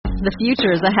The future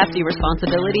is a hefty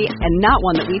responsibility and not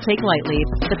one that we take lightly.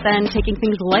 But then taking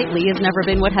things lightly has never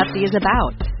been what Hefty is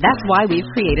about. That's why we've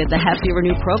created the Hefty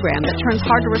Renew program that turns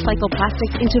hard-to-recycle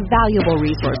plastics into valuable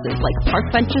resources like park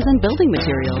benches and building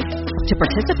materials. To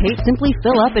participate, simply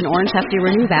fill up an orange Hefty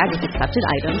Renew bag with accepted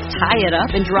items, tie it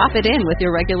up, and drop it in with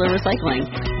your regular recycling.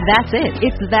 That's it.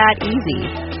 It's that easy.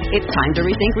 It's time to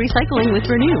rethink recycling with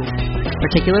Renew.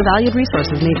 Particular valued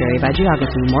resources may vary by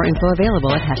geography. More info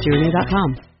available at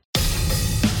heftyrenew.com.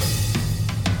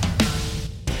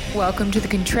 Welcome to the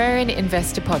Contrarian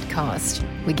Investor Podcast.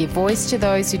 We give voice to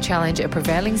those who challenge a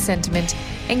prevailing sentiment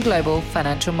in global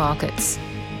financial markets.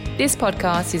 This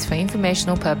podcast is for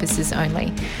informational purposes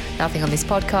only. Nothing on this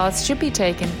podcast should be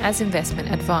taken as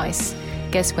investment advice.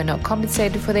 Guests were not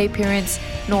compensated for their appearance,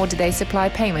 nor do they supply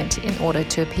payment in order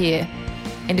to appear.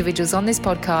 Individuals on this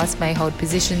podcast may hold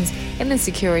positions in the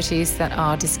securities that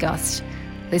are discussed.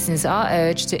 Listeners are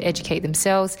urged to educate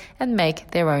themselves and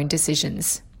make their own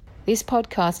decisions. This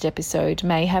podcast episode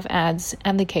may have ads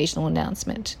and the occasional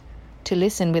announcement. To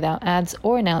listen without ads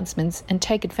or announcements and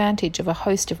take advantage of a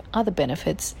host of other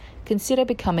benefits, consider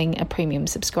becoming a premium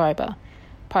subscriber.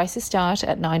 Prices start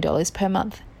at $9 per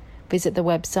month. Visit the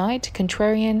website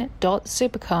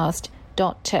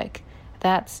contrarian.supercast.tech.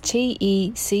 That's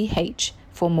TECH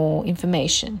for more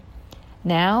information.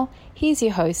 Now, here's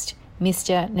your host,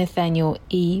 Mr. Nathaniel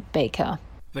E. Baker.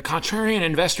 The Contrarian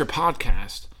Investor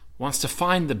Podcast wants to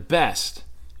find the best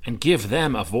and give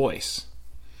them a voice.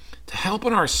 To help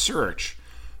in our search,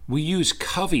 we use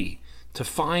Covey to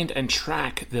find and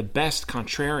track the best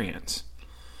contrarians.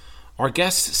 Our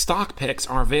guest stock picks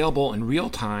are available in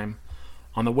real time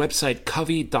on the website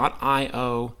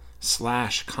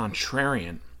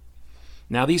covey.io/contrarian.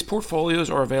 Now, these portfolios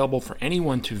are available for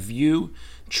anyone to view,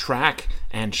 track,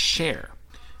 and share.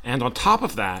 And on top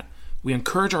of that, we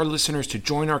encourage our listeners to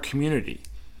join our community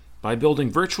by building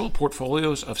virtual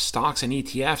portfolios of stocks and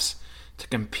ETFs to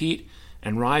compete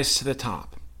and rise to the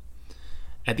top.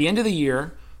 At the end of the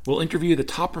year, we'll interview the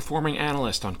top performing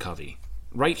analyst on Covey,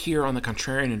 right here on the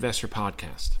Contrarian Investor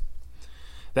Podcast.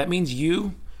 That means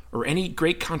you or any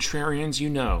great contrarians you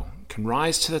know can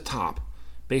rise to the top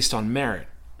based on merit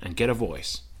and get a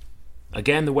voice.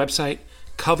 Again, the website,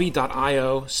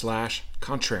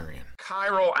 covey.io/contrarian.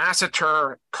 Kyrill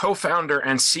Asatur, co-founder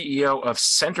and CEO of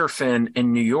Centerfin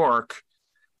in New York.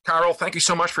 Kyrill, thank you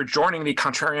so much for joining the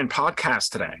Contrarian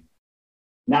Podcast today.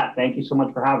 Nat, thank you so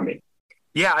much for having me.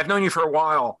 Yeah, I've known you for a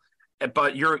while,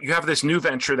 but you have this new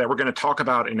venture that we're going to talk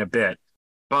about in a bit.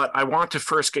 But I want to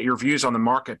first get your views on the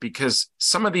market because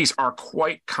some of these are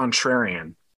quite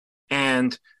contrarian.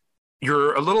 And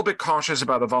you're a little bit cautious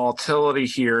about the volatility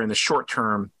here in the short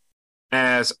term,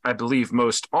 as I believe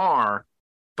most are.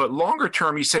 But longer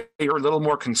term, you say you're a little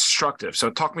more constructive. So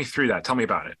talk me through that. Tell me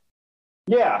about it.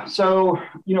 Yeah. So,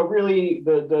 really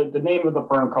the name of the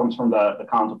firm comes from the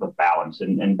concept of balance.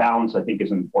 And balance, I think,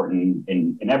 is important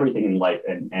in everything in life.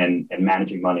 And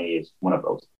managing money is one of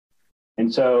those. And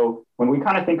so when we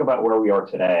kind of think about where we are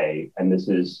today, and this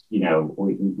is,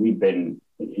 we've been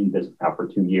in this now for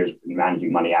 2 years, been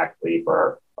managing money actively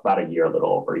for about a year, a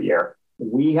little over a year.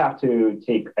 We have to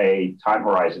take a time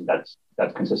horizon that's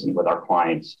consistent with our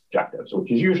clients' objectives, which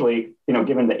is usually,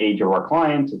 given the age of our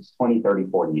clients, it's 20, 30,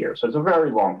 40 years. So it's a very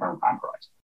long-term time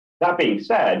horizon. That being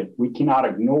said, we cannot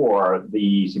ignore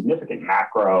the significant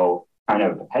macro kind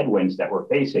of headwinds that we're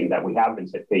facing, that we have been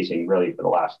facing really for the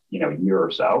last, year or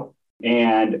so.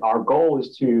 And our goal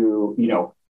is to,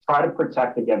 try to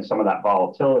protect against some of that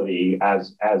volatility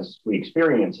as we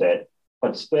experience it,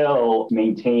 but still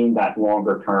maintain that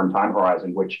longer term time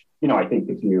horizon, which, I think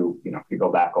if you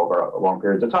go back over a long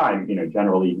periods of time,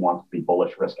 generally you want to be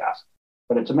bullish risk assets.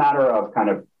 But it's a matter of kind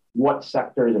of what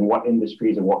sectors and what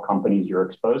industries and what companies you're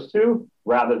exposed to,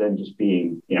 rather than just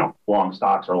being, long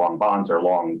stocks or long bonds or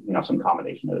long, some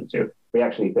combination of the two. We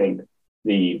actually think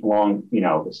the long, the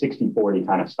 60-40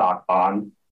 kind of stock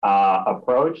bond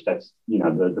approach that's,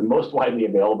 the most widely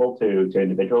available to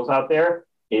individuals out there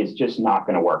is just not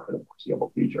going to work for the foreseeable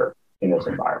future in this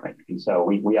environment. And so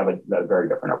we have a very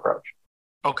different approach.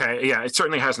 Okay. Yeah, it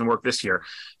certainly hasn't worked this year.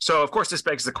 So, of course, this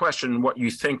begs the question, what you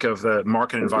think of the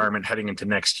market environment heading into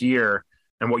next year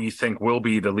and what you think will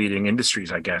be the leading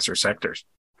industries, I guess, or sectors.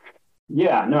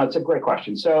 Yeah, no, it's a great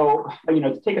question. So,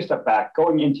 to take a step back,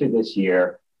 going into this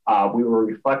year, we were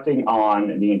reflecting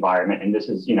on the environment. And this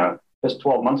is, just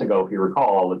 12 months ago, if you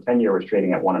recall, the 10-year was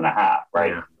trading at 1.5,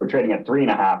 right? Yeah. We're trading at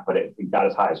 3.5, but it got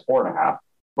as high as 4.5.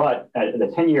 But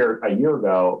the 10-year a year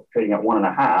ago, trading at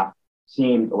 1.5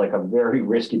 seemed like a very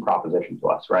risky proposition to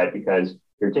us, right? Because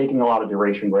you're taking a lot of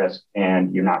duration risk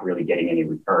and you're not really getting any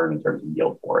return in terms of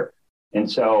yield for it. And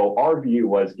so our view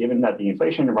was, given that the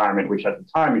inflation environment, which at the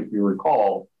time, if you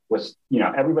recall, was,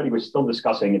 everybody was still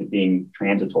discussing it being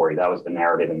transitory. That was the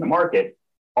narrative in the market.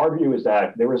 Our view is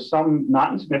that there was some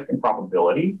not insignificant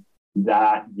probability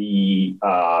that the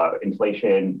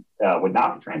inflation would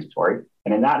not be transitory.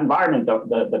 And in that environment,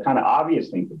 the kind of obvious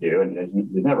thing to do, and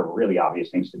there's never really obvious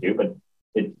things to do, but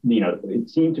it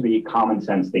seemed to be a common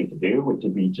sense thing to do, which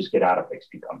would be just get out of fixed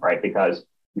income, right? Because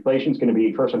inflation is going to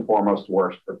be first and foremost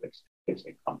worse for fixed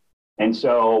income. And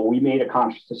so we made a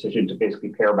conscious decision to basically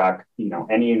pare back,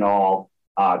 any and all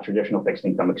traditional fixed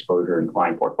income exposure in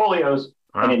client portfolios,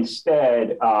 and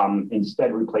instead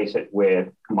replace it with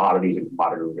commodities and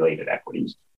commodity-related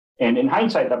equities. And in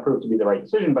hindsight, that proved to be the right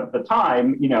decision. But at the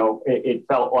time, it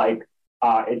felt like,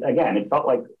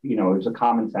 it was a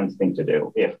common sense thing to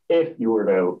do if you were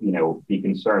to, be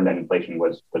concerned that inflation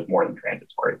was more than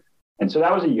transitory. And so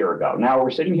that was a year ago. Now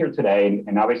we're sitting here today,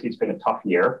 and obviously it's been a tough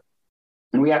year.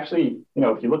 And we actually,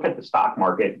 if you look at the stock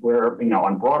market, where,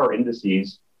 on broader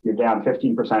indices, you're down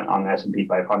 15% on the S&P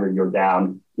 500. You're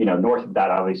down, north of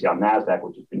that, obviously, on NASDAQ,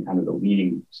 which has been kind of the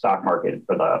leading stock market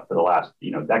for the last,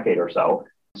 decade or so.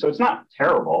 So it's not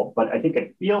terrible, but I think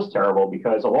it feels terrible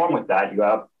because along with that, you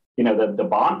have, the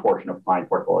bond portion of client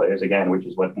portfolios, again, which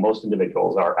is what most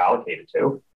individuals are allocated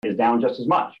to, is down just as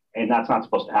much. And that's not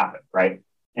supposed to happen, right?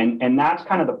 And that's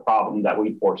kind of the problem that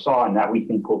we foresaw and that we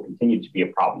think will continue to be a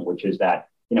problem, which is that,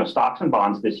 stocks and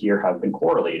bonds this year have been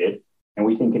correlated. And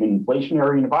we think an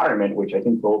inflationary environment, which I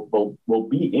think will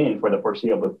be in for the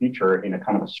foreseeable future in a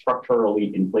kind of a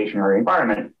structurally inflationary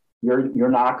environment, you're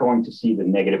not going to see the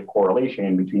negative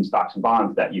correlation between stocks and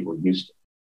bonds that you were used to.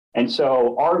 And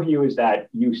so our view is that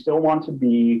you still want to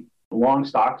be long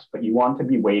stocks, but you want to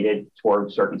be weighted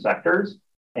towards certain sectors.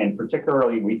 And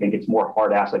particularly, we think it's more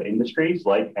hard asset industries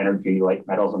like energy, like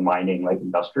metals and mining, like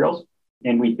industrials.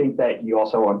 And we think that you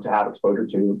also want to have exposure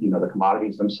to, the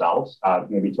commodities themselves,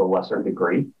 maybe to a lesser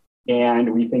degree.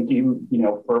 And we think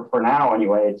for now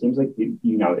anyway, it seems like,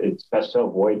 it's best to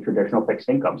avoid traditional fixed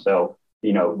income. So,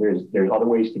 there's other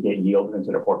ways to get yield into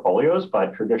their portfolios,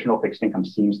 but traditional fixed income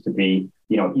seems to be,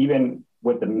 even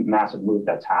with the massive move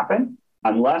that's happened,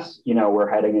 unless, we're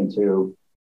heading into,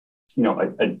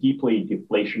 a deeply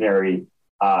deflationary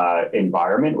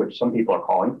environment, which some people are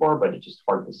calling for, but it's just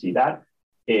hard to see that.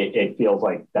 It feels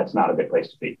like that's not a good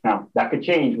place to be. Now, that could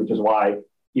change, which is why,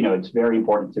 it's very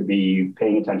important to be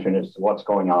paying attention as to what's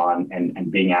going on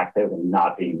and being active and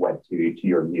not being wed to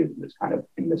your views in this kind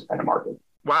of market.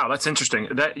 Wow, that's interesting.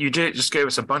 That you just gave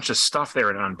us a bunch of stuff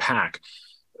there to unpack.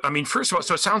 I mean, first of all,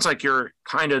 so it sounds like you're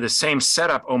kind of the same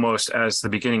setup almost as the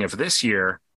beginning of this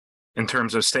year in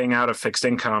terms of staying out of fixed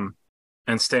income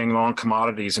and staying long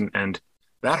commodities and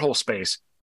that whole space.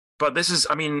 But this is,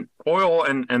 oil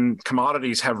and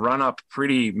commodities have run up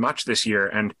pretty much this year,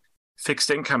 and fixed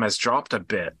income has dropped a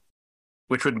bit,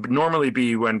 which would normally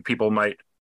be when people might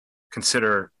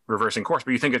consider reversing course.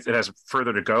 But you think it has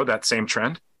further to go, that same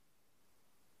trend?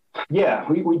 Yeah,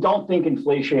 we don't think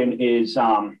inflation is,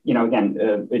 we'll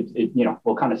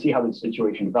kind of see how the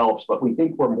situation develops, but we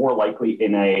think we're more likely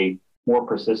in a more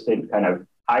persistent kind of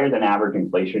higher than average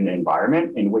inflation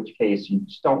environment, in which case you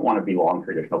just don't want to be long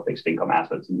traditional fixed income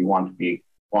assets, and you want to be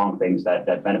long things that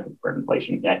benefit from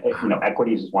inflation.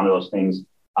 Equities is one of those things,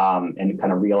 and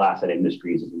kind of real asset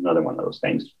industries is another one of those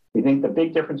things. We think the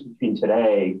big difference between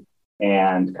today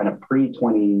and kind of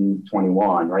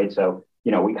pre-2021, right? So,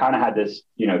 we kind of had this,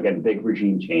 again, big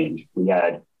regime change. We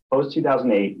had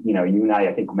post-2008, you and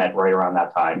I think, met right around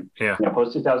that time. Yeah.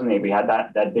 Post-2008, we had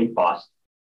that big bust.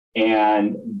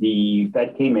 And the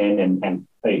Fed came in and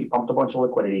they pumped a bunch of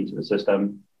liquidity into the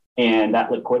system. And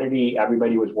that liquidity,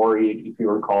 everybody was worried, if you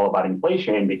recall, about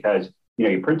inflation because,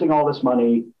 you're printing all this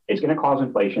money, it's going to cause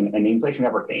inflation, and the inflation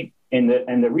never came. And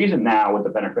the reason now, with the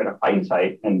benefit of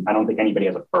hindsight, and I don't think anybody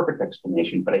has a perfect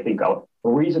explanation, but I think a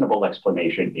reasonable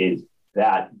explanation is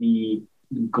that the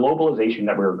globalization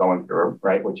that we were going through,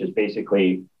 right, which is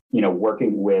basically,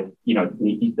 working with,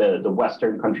 the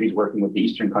Western countries working with the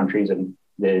Eastern countries, and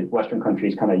the Western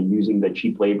countries kind of using the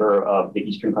cheap labor of the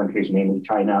Eastern countries, namely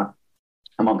China,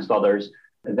 amongst others,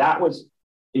 that was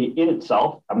in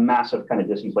itself a massive kind of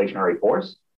disinflationary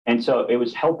force. And so it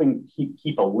was helping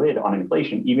keep a lid on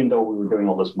inflation, even though we were doing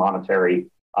all this monetary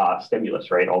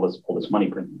stimulus, right? All this money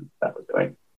printing that was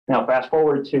doing. Now, fast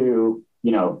forward to,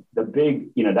 the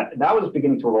big, that was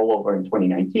beginning to roll over in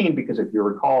 2019, because if you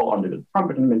recall, under the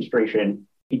Trump administration,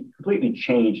 it completely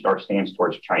changed our stance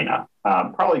towards China,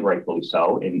 probably rightfully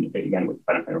so, and again, with the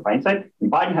benefit of hindsight.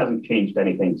 And Biden hasn't changed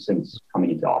anything since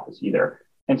coming into office either.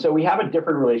 And so we have a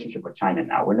different relationship with China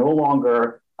now. We're no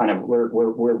longer we're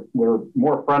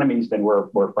more frenemies than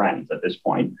we're friends at this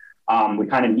point. We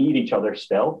kind of need each other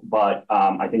still, but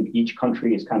I think each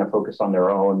country is kind of focused on their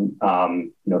own,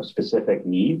 specific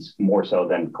needs more so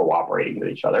than cooperating with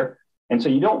each other. And so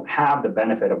you don't have the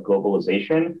benefit of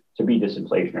globalization to be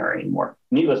disinflationary anymore.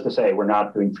 Needless to say, we're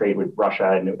not doing trade with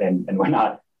Russia and we're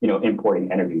not,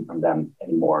 importing energy from them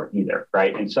anymore either,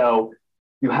 right? And so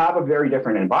you have a very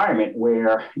different environment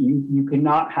where you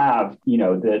cannot have,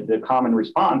 the common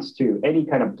response to any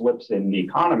kind of blips in the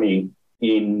economy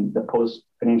in the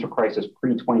post-financial crisis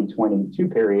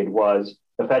pre-2022 period was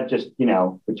the Fed just,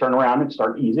 would turn around and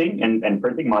start easing and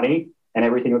printing money and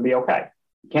everything would be okay.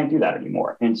 You can't do that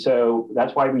anymore. And so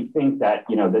that's why we think that,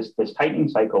 this tightening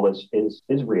cycle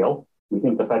is real. We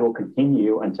think the Fed will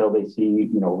continue until they see,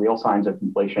 real signs of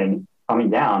inflation coming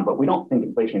down, but we don't think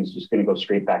inflation is just going to go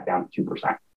straight back down to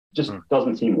 2%. It just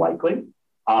doesn't seem likely.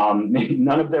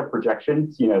 None of their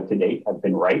projections, to date have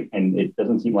been right, and it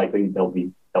doesn't seem likely they'll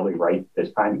be right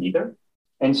this time either.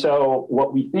 And so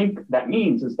what we think that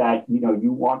means is that,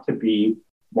 you want to be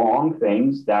long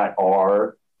things that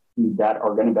are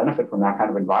going to benefit from that kind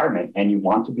of environment. And you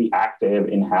want to be active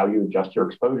in how you adjust your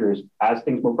exposures as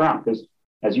things move around. Because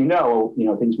as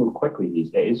things move quickly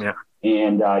these days. Yeah.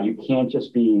 And you can't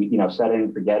just be, set it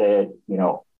and forget it,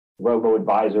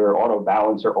 robo-advisor,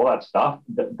 auto-balancer, all that stuff.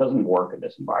 That doesn't work in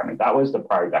this environment. That was the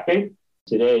prior decade.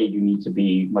 Today, you need to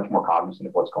be much more cognizant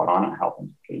of what's going on and how things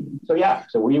are changing.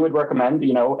 So we would recommend,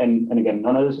 and again,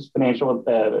 none of this is financial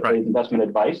investment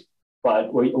advice,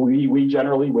 but we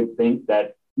generally would think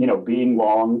that, being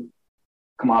long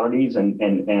commodities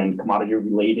and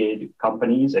commodity-related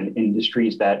companies and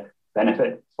industries that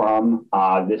benefit from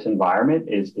this environment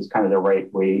is kind of the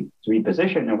right way to be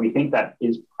positioned. And we think that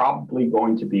is probably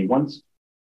going to be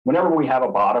whenever we have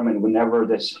a bottom and whenever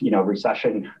this,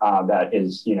 recession that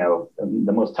is,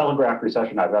 the most telegraphed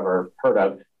recession I've ever heard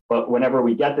of, but whenever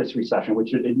we get this recession,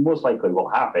 which it most likely will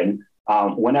happen,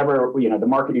 whenever, the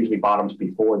market usually bottoms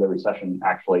before the recession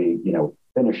actually,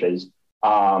 finishes.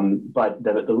 But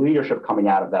the leadership coming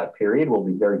out of that period will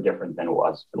be very different than it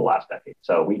was for the last decade.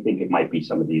 So we think it might be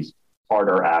some of these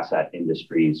harder asset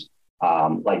industries,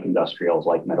 like industrials,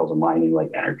 like metals and mining,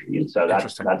 like energy. And so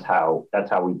that's how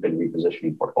we've been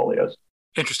repositioning portfolios.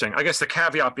 Interesting. I guess the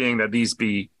caveat being that these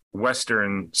be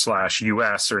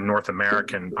Western/US or North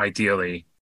American, ideally,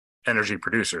 energy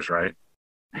producers, right?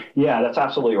 Yeah, that's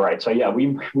absolutely right. So yeah,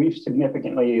 we've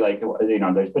significantly,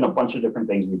 there's been a bunch of different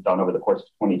things we've done over the course of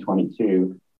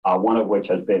 2022, one of which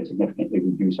has been significantly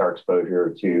reduce our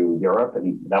exposure to Europe,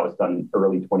 and that was done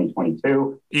early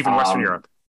 2022. Even Western Europe?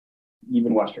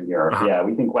 Even Western Europe, Yeah.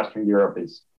 We think Western Europe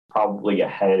is probably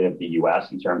ahead of the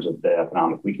U.S. in terms of the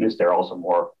economic weakness. They're also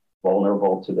more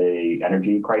vulnerable to the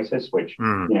energy crisis, which,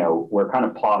 we're kind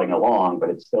of plodding along, but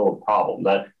it's still a problem.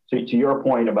 To your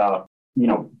point about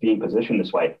being positioned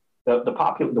this way, the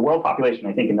world population,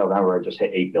 I think in November, just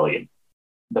hit 8 billion.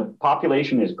 The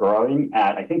population is growing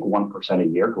at, I think, 1% a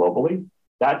year globally.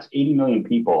 That's 80 million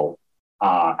people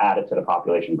added to the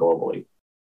population globally.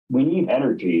 We need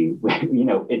energy,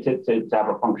 to have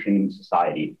a functioning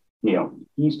society.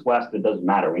 East, west, it doesn't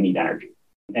matter. We need energy.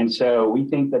 And so we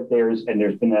think that there's been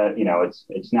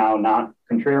it's now not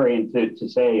contrarian to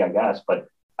say, I guess, but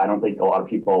I don't think a lot of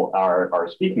people are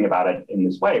speaking about it in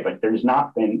this way, but there's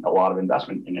not been a lot of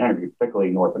investment in energy, particularly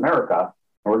in North America,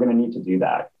 and we're going to need to do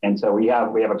that. And so we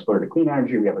have exposure to clean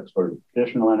energy, we have exposure to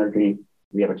traditional energy,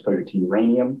 we have exposure to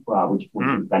uranium, which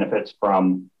benefits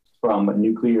from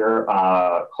nuclear,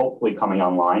 hopefully coming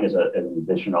online as an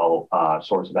additional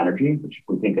source of energy, which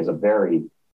we think is a very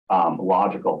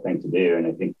logical thing to do, and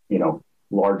I think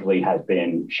largely has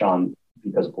been shunned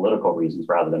because of political reasons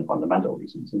rather than fundamental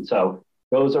reasons. And so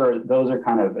those are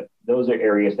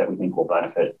areas that we think will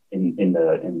benefit in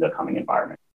the coming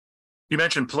environment. You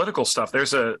mentioned political stuff.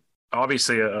 There's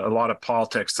obviously a lot of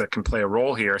politics that can play a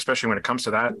role here, especially when it comes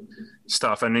to that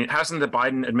stuff. I mean, hasn't the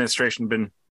Biden administration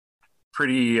been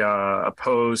pretty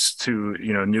opposed to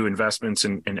new investments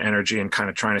in energy and kind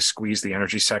of trying to squeeze the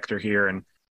energy sector here, and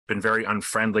been very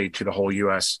unfriendly to the whole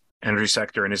U.S. energy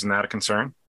sector? And isn't that a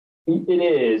concern? It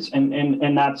is,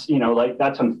 and that's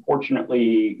that's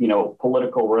unfortunately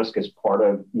political risk is part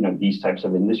of these types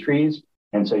of industries,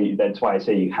 and so that's why I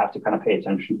say you have to kind of pay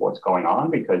attention to what's going on,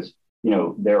 because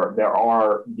there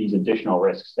are these additional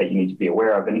risks that you need to be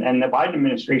aware of, and the Biden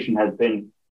administration has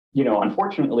been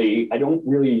unfortunately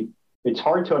it's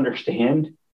hard to understand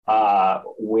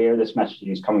where this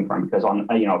messaging is coming from, because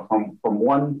from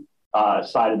one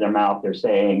side of their mouth, they're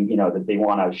saying, that they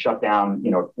want to shut down,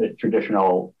 the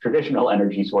traditional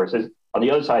energy sources. On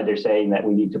the other side, they're saying that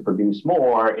we need to produce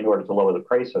more in order to lower the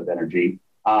price of energy.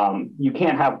 You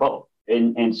can't have both.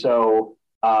 And so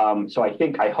So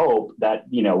I hope that,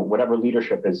 whatever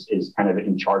leadership is kind of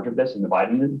in charge of this in the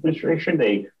Biden administration,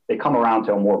 they come around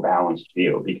to a more balanced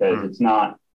view, because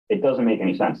it doesn't make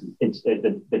any sense.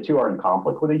 The two are in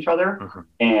conflict with each other,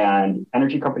 and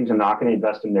energy companies are not going to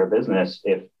invest in their business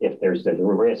if there's the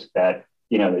risk that,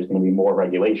 there's going to be more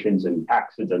regulations and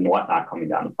taxes and whatnot coming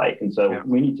down the pike. And so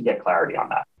we need to get clarity on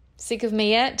that. Sick of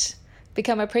me yet?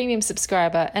 Become a premium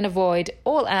subscriber and avoid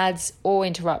all ads or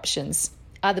interruptions.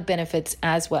 Other benefits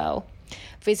as well.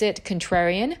 Visit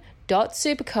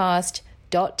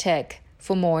contrarian.supercast.tech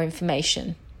for more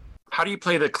information. How do you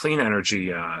play the clean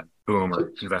energy boom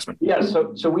or investment? Yeah,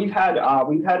 so we've had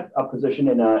a position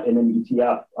in an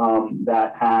ETF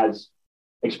that has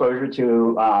exposure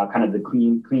to kind of the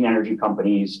clean energy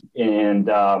companies, and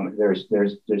there's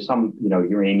some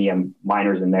uranium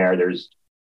miners in there.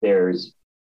 There's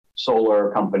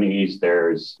solar companies,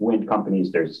 there's wind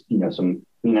companies, there's some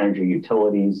clean energy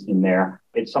utilities in there.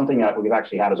 It's something that we've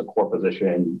actually had as a core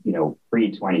position,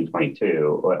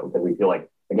 pre-2022, because we feel like,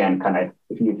 again, kind of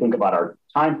if you think about our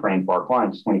time frame for our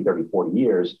clients, 20, 30, 40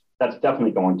 years, that's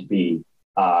definitely going to be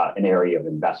an area of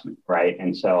investment, right?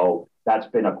 And so that's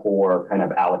been a core kind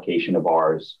of allocation of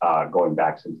ours going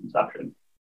back since inception.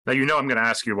 Now, I'm going to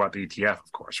ask you about the ETF,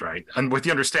 of course, right? And with the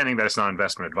understanding that it's not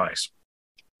investment advice.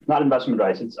 Not investment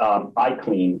advice. It's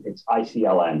iClean. It's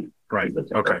ICLN. Right.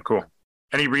 Okay, cool.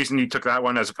 Any reason you took that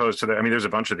one as opposed to there's a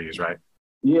bunch of these, right?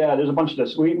 Yeah, there's a bunch of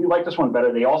this. We like this one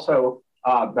better. They also,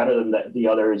 better than the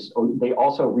others, they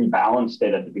also rebalanced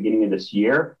it at the beginning of this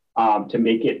year to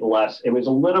make it less. It was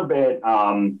a little bit,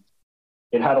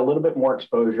 it had a little bit more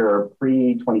exposure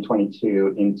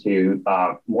pre-2022 into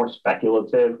more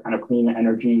speculative kind of clean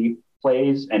energy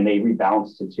plays, and they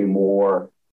rebalanced it to more,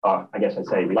 I guess I'd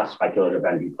say less speculative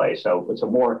energy plays. So it's a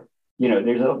more,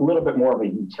 there's a little bit more of a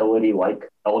utility-like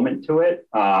element to it,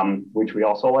 which we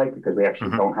also like, because we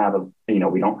actually don't have we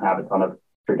don't have a ton of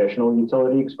traditional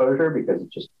utility exposure, because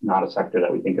it's just not a sector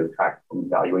that we think is attractive from a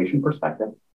valuation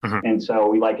perspective. And so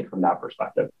we like it from that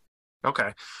perspective.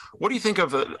 Okay. What do you think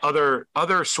of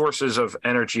other sources of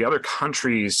energy, other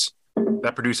countries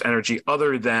that produce energy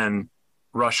other than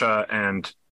Russia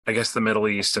and I guess the Middle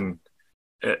East and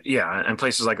and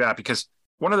places like that? Because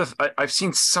I've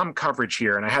seen some coverage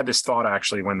here, and I had this thought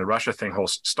actually when the Russia thing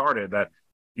started, that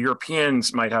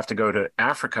Europeans might have to go to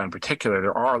Africa in particular.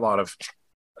 There are a lot of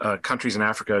countries in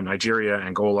Africa, Nigeria,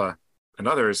 Angola, and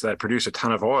others that produce a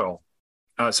ton of oil.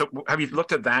 So have you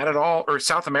looked at that at all? Or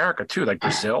South America too, like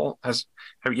Brazil has?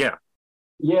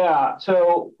 Yeah.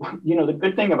 So, the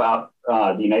good thing about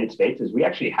the United States is we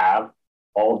actually have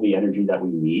all of the energy that we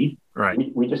need. Right.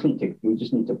 We just need to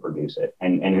produce it,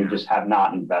 and we just have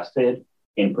not invested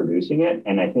in producing it.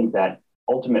 And I think that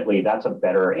ultimately that's a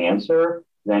better answer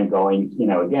than going,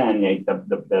 again,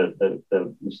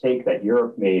 the mistake that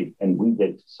Europe made and we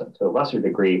did to a lesser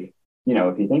degree,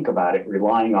 if you think about it,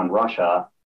 relying on Russia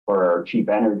for cheap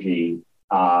energy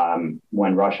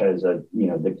when Russia is a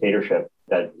dictatorship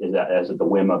that is at the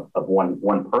whim of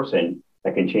one person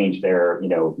that can change their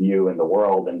view in the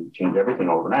world and change everything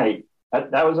overnight.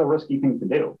 That was a risky thing to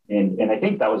do, and I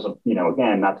think that was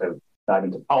again, not to dive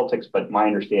into politics, but my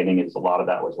understanding is a lot of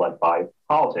that was led by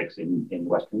politics in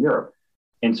Western Europe.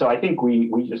 And so I think we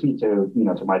just need to,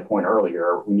 to my point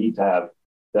earlier, we need to have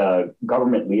the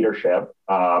government leadership,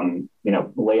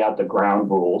 lay out the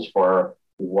ground rules for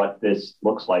what this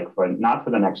looks like not for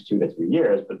the next 2 to 3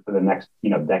 years, but for the next,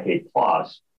 decade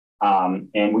plus.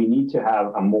 And we need to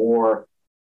have a more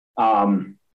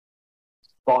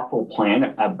thoughtful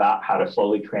plan about how to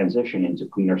slowly transition into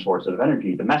cleaner sources of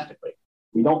energy domestically.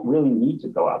 We don't really need to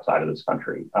go outside of this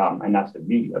country. And that's the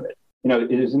beauty of it.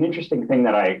 It is an interesting thing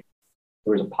that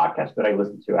there was a podcast that I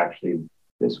listened to actually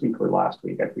this week or last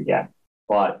week, I forget,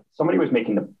 but somebody was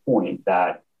making the point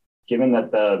that given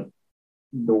that the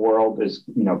world is,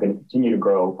 going to continue to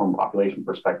grow from a population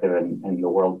perspective, and the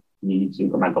world needs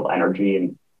incremental energy,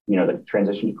 and, the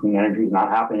transition to clean energy is not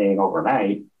happening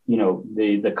overnight.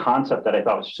 The concept that I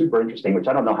thought was super interesting, which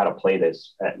I don't know how to play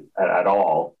this at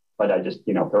all, but I just,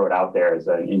 throw it out there as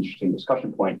an interesting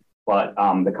discussion point. But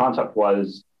the concept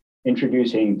was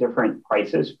introducing different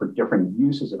prices for different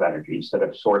uses of energy instead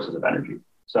of sources of energy.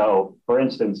 So, for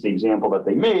instance, the example that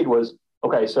they made was,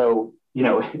 okay, so,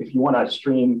 if you want to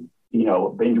stream,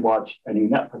 binge watch a new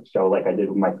Netflix show like I did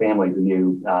with my family, the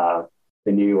new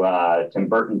Tim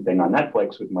Burton thing on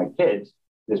Netflix with my kids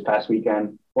this past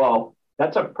weekend, well,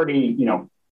 that's a pretty, quote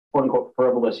unquote,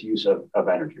 frivolous use of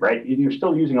energy, right? You're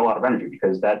still using a lot of energy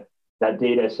because that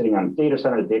data is sitting on the data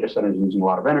center is using a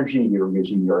lot of energy. You're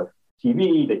using your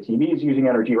TV, the TV is using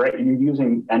energy, right? You're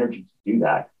using energy to do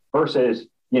that versus,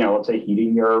 let's say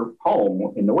heating your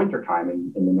home in the wintertime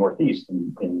in the Northeast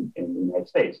in the United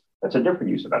States. That's a different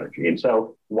use of energy. And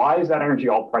so why is that energy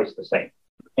all priced the same?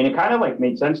 And it kind of like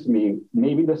made sense to me.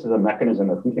 Maybe this is a mechanism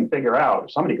if we can figure out,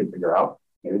 if somebody could figure out,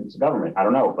 maybe it's the government, I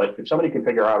don't know, but if somebody could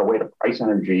figure out a way to price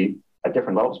energy at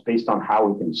different levels based on how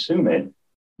we consume it,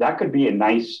 that could be a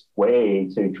nice way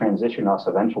to transition us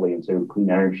eventually into a clean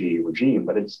energy regime,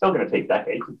 but it's still going to take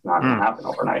decades. It's not going to happen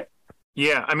overnight.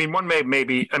 Yeah, I mean,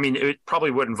 it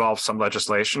probably would involve some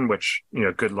legislation, which,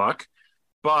 good luck.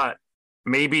 But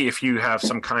maybe if you have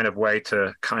some kind of way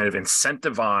to kind of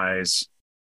incentivize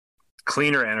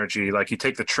cleaner energy, like you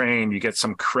take the train, you get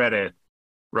some credit,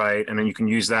 right? And then you can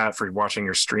use that for watching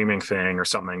your streaming thing or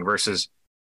something, versus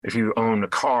if you own a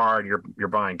car and you're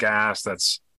buying gas,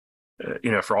 that's,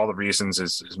 for all the reasons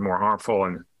is more harmful.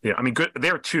 And, good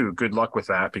there too, good luck with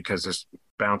that, because there's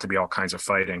bound to be all kinds of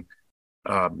fighting.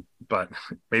 But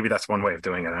maybe that's one way of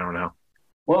doing it. I don't know.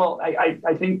 Well,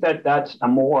 I think that's a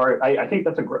more, I think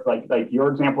that's a like your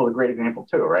example is a great example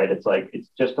too, right? It's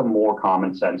just a more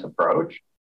common sense approach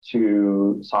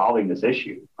to solving this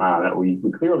issue that we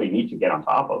clearly need to get on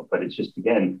top of. But it's just,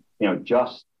 again,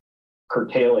 just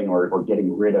curtailing or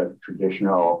getting rid of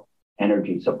traditional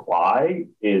energy supply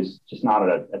is just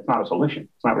it's not a solution.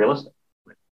 It's not realistic.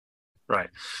 Right.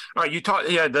 All right. You talked,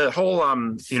 the whole,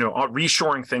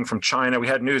 reshoring thing from China. We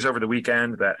had news over the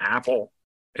weekend that Apple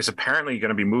is apparently going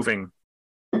to be moving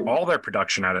all their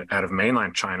production out of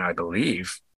mainland China, I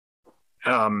believe,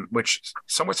 which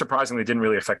somewhat surprisingly didn't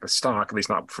really affect the stock, at least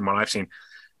not from what I've seen.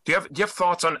 Do you have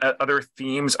thoughts on other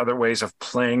themes, other ways of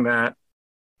playing that?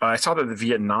 I saw that the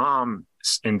Vietnam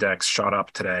index shot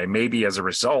up today, maybe as a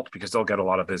result, because they'll get a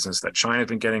lot of business that China's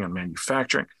been getting on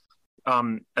manufacturing.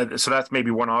 So that's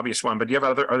maybe one obvious one, but do you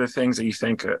have other things that you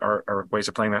think are ways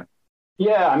of playing that?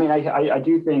 Yeah, I mean, I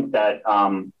do think that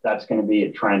that's going to be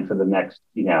a trend for the next,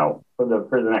 for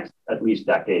the next at least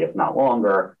decade, if not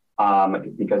longer,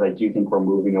 because I do think we're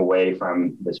moving away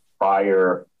from this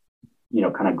prior,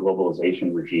 kind of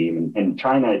globalization regime. And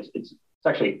China, it's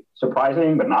actually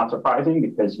surprising, but not surprising,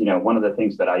 because, one of the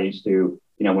things that I used to,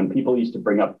 when people used to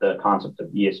bring up the concept of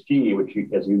ESG, which,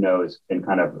 as you know, has been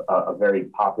kind of a very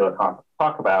popular concept to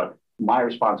talk about, my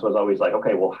response was always like,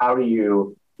 okay, well, how do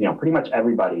you, pretty much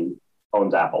everybody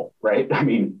owns Apple, right? I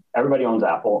mean, everybody owns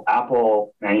Apple.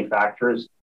 Apple manufactures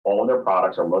all of their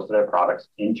products or most of their products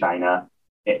in China.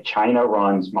 China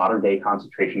runs modern day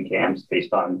concentration camps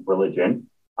based on religion.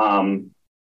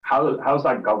 How's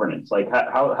that governance? Like,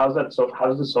 how's that? So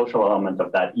how's the social element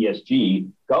of that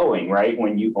ESG going, right?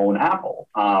 When you own Apple,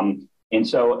 and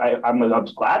so I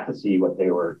was glad to see what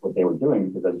they were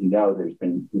doing, because, as you know, there's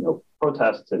been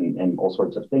protests and all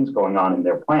sorts of things going on in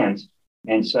their plants,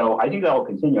 and so I think that will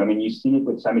continue. I mean, you see it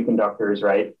with semiconductors,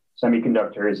 right?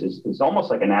 Semiconductors is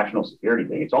almost like a national security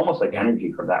thing. It's almost like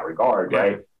energy from that regard,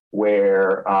 right?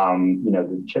 Where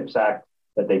the CHIPS Act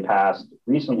that they passed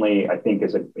recently, I think,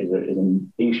 is an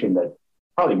indication that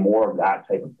probably more of that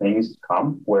type of thing is to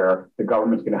come, where the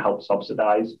government's going to help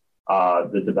subsidize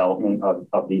the development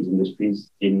of these industries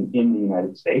in the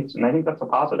United States. And I think that's a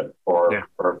positive for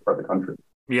the country.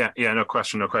 Yeah, no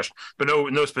question. But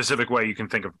no specific way you can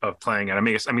think of playing it. I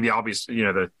mean, the obvious,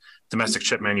 the domestic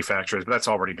chip manufacturers, but that's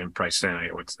already been priced in,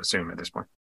 I would assume, at this point.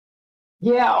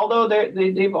 Yeah, although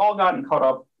they've all gotten caught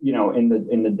up, in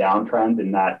the downtrend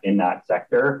in that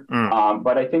sector.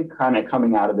 But I think kind of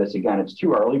coming out of this, again, it's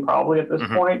too early probably at this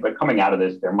point. But coming out of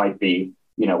this, there might be,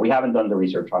 we haven't done the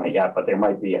research on it yet, but there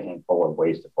might be a handful of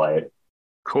ways to play it.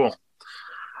 Cool.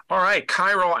 All right,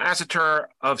 Kyrill Asatur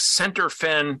of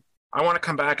Centerfin. I want to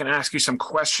come back and ask you some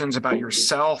questions about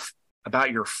yourself,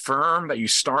 about your firm that you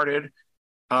started.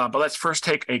 But let's first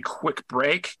take a quick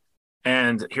break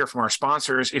and hear from our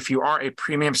sponsors. If you are a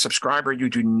premium subscriber, you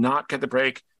do not get the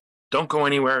break. Don't go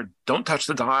anywhere. Don't touch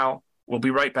the dial. We'll be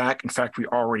right back. In fact, we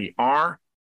already are.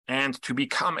 And to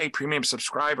become a premium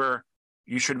subscriber,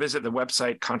 you should visit the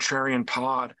website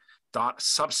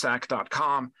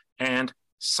contrarianpod.substack.com and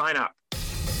sign up.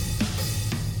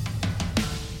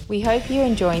 We hope you're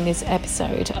enjoying this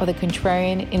episode of the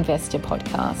Contrarian Investor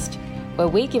Podcast, where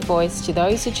we give voice to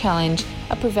those who challenge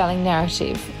a prevailing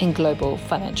narrative in global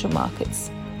financial markets.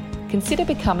 Consider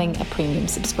becoming a premium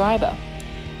subscriber.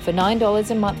 For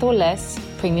 $9 a month or less,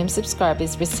 premium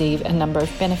subscribers receive a number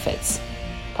of benefits.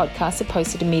 Podcasts are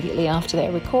posted immediately after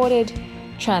they're recorded.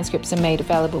 Transcripts are made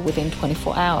available within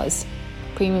 24 hours.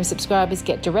 Premium subscribers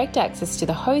get direct access to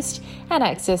the host and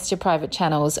access to private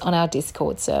channels on our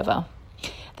Discord server.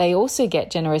 They also get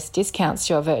generous discounts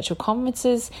to our virtual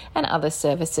conferences and other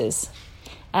services.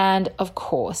 And of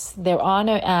course, there are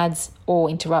no ads or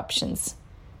interruptions.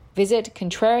 Visit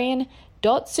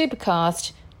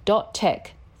contrarian.supercast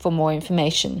contrarian.supercast.tech for more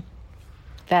information.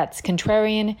 That's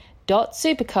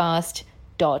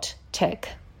contrarian.supercast.tech.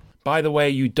 By the way,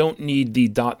 you don't need the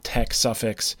 .tech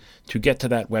suffix to get to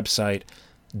that website.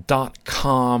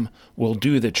 .com will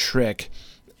do the trick.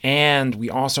 And we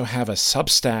also have a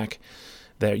Substack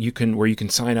where you can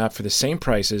sign up for the same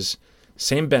prices,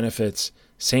 same benefits,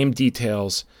 same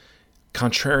details,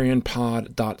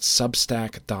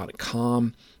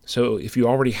 contrarianpod.substack.com. So if you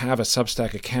already have a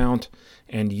Substack account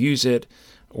and use it,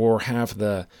 or have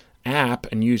the app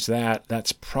and use that,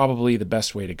 that's probably the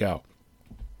best way to go.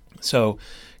 So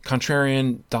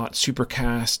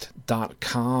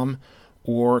contrarian.supercast.com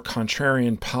or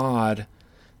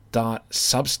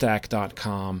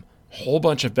contrarianpod.substack.com. Whole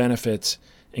bunch of benefits,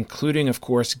 including, of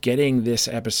course, getting this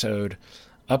episode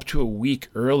up to a week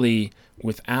early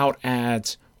without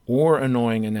ads or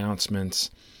annoying announcements.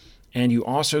 And you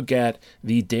also get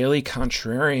the daily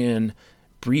Contrarian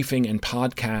briefing and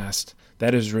podcast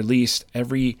that is released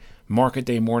every market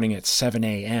day morning at 7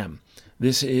 a.m.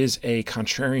 This is a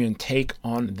contrarian take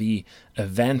on the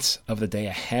events of the day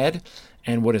ahead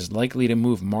and what is likely to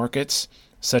move markets,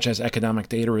 such as economic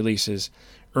data releases,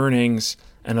 earnings,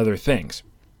 and other things.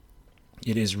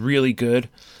 It is really good,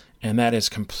 and that is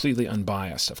completely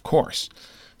unbiased, of course.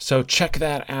 So check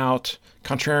that out,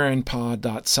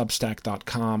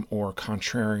 contrarianpod.substack.com or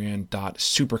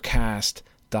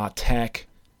contrarian.supercast.tech.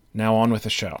 Now on with the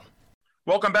show.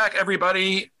 Welcome back,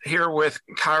 everybody. Here with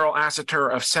Kyrill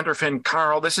Asatur of Centerfin.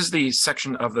 Kyrill, this is the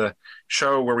section of the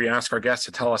show where we ask our guests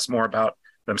to tell us more about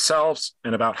themselves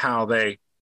and about how they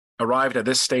arrived at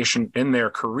this station in their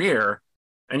career.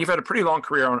 And you've had a pretty long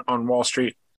career on Wall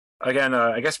Street. Again,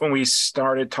 I guess when we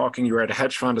started talking, you were at a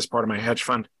hedge fund as part of my hedge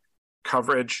fund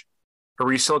coverage. Or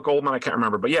were you still at Goldman? I can't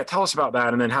remember. But yeah, tell us about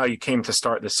that and then how you came to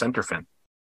start this Centerfin.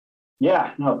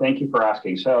 Yeah, no, thank you for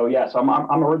asking. So yes, I'm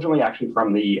originally actually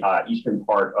from the eastern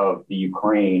part of the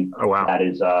Ukraine. Oh, wow. That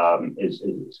is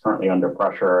currently under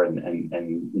pressure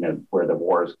and where the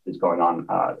war is going on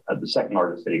at the second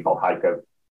largest city called Kharkiv.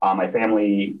 My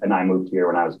family and I moved here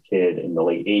when I was a kid in the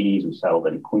late 80s. We settled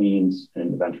in Queens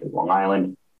and eventually Long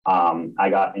Island.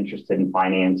 I got interested in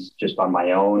finance just on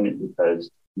my own because,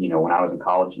 when I was in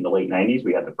college in the late 90s,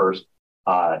 we had the first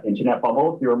internet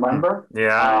bubble, if you remember.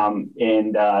 Yeah.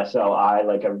 So I,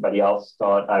 like everybody else,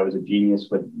 thought I was a genius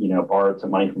with, borrowed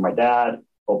some money from my dad,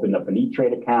 opened up an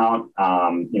E-Trade account,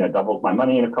 doubled my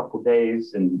money in a couple of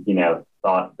days and,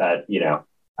 thought that,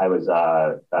 I was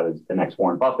the next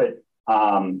Warren Buffett.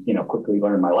 Quickly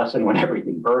learned my lesson when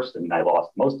everything burst and I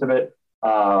lost most of it.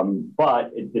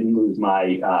 But it didn't lose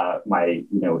my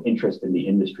interest in the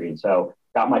industry. And so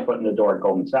got my foot in the door at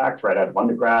Goldman Sachs right out of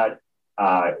undergrad,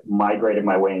 migrated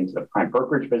my way into the prime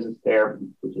brokerage business there,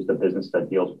 which is the business that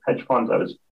deals with hedge funds. I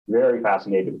was very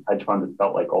fascinated with hedge funds. It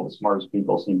felt like all the smartest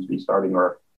people seemed to be starting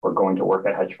or going to work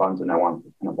at hedge funds. And I wanted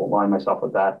to kind of align myself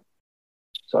with that.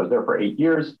 So I was there for 8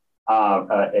 years.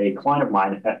 A client of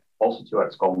mine, also too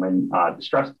at Goldman,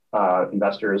 distressed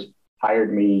investors,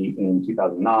 hired me in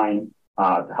 2009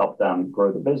 to help them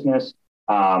grow the business.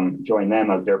 Joined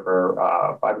them. I was there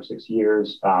for 5 or 6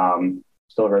 years.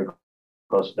 Still very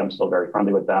close to them, still very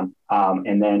friendly with them.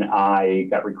 And then I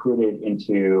got recruited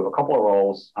into a couple of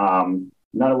roles,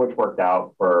 none of which worked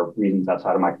out for reasons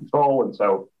outside of my control. And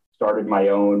so started my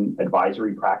own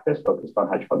advisory practice focused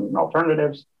on hedge funds and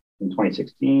alternatives in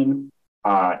 2016.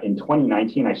 In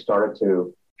 2019, I started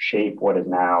to shape what is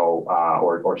now,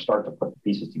 or start to put the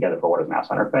pieces together for what is now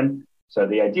Centerfin. So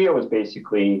the idea was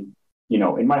basically,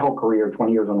 in my whole career,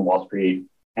 20 years on Wall Street,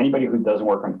 anybody who doesn't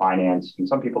work on finance, and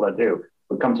some people that do,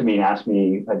 would come to me and ask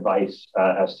me advice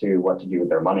as to what to do with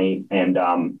their money. And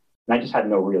I just had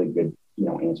no really good,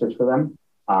 answers for them.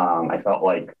 I felt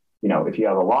like, if you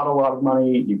have a lot of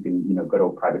money, you can, go to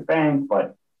a private bank,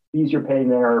 but fees you're paying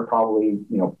there are probably,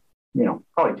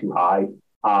 probably too high.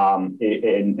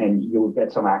 And you'll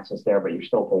get some access there, but you're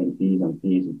still paying fees and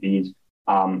fees and fees.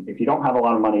 If you don't have a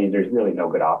lot of money, there's really no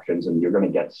good options, and you're going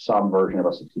to get some version of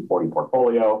a 60-40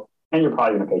 portfolio, and you're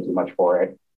probably going to pay too much for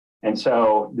it. And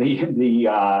so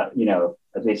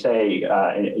as they say,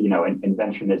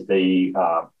 invention is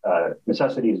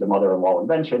necessity is the mother of all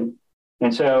invention.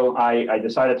 And so I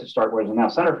decided to start what is now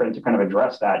Centerfin to kind of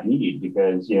address that need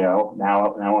because,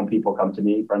 now when people come to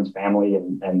me, friends, family,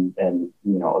 and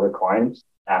other clients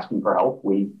asking for help,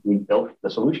 we built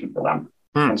the solution for them.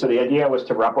 And so the idea was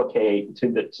to replicate to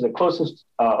the closest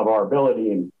of our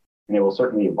ability, and it will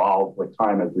certainly evolve with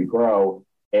time as we grow,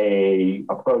 a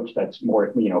approach that's more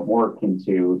akin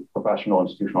to professional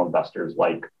institutional investors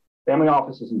like family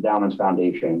offices, endowments,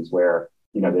 foundations, where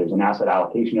there's an asset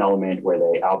allocation element where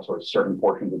they outsource certain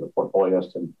portions of the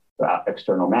portfolios to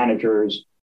external managers.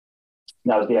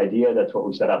 That was the idea. That's what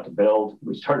we set out to build.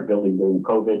 We started building during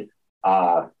COVID.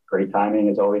 Great timing,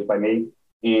 as always, by me.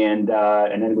 And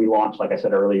then we launched, like I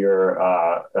said earlier,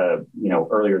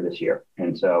 earlier this year.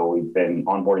 And so we've been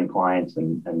onboarding clients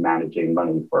and managing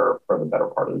money for the better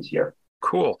part of this year.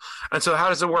 Cool. And so how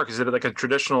does it work? Is it like a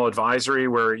traditional advisory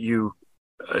where you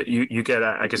get,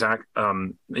 I guess,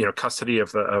 custody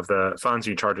of the funds,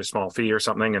 you charge a small fee or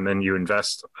something, and then you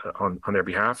invest on their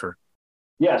behalf? Or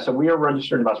yeah, so we are a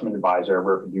registered investment advisor.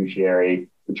 We're a fiduciary.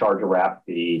 We charge a wrap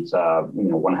fee. It's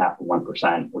 0.5 to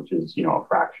 1%, which is a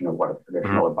fraction of what a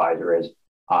traditional advisor is.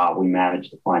 We manage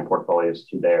the client portfolios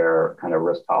to their kind of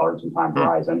risk tolerance and time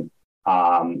horizon.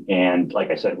 And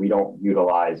like I said, we don't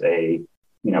utilize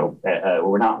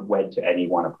we're not wed to any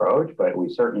one approach, but we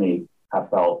certainly have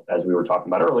felt, as we were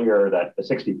talking about earlier, that the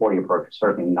 60-40 approach is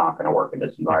certainly not going to work in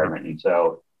this environment. And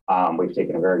so we've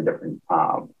taken a very different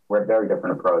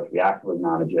approach. We actively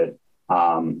manage it.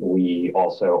 We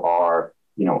also are,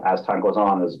 as time goes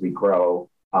on, as we grow,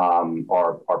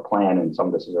 our plan, and some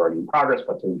of this is already in progress,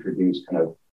 but to introduce kind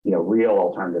of, real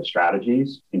alternative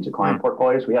strategies into client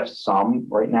portfolios. We have some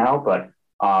right now, but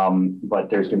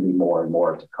there's going to be more and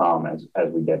more to come as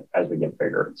we get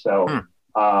bigger. So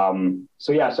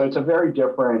so it's a very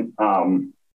different,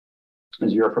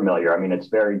 as you're familiar. I mean, it's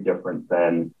very different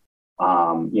than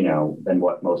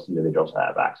what most individuals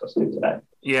have access to today.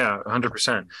 Yeah,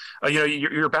 100%.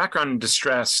 Your background in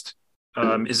distressed.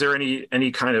 Is there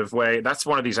any kind of way? That's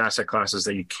one of these asset classes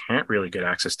that you can't really get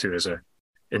access to as a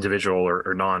individual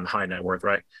or non-high net worth,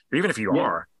 right? Or even if you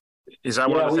are, is that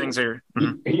one of the things that you're?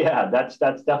 Yeah, that's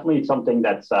definitely something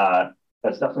that's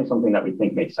definitely something that we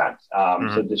think makes sense.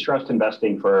 So distressed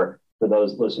investing, for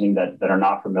those listening that are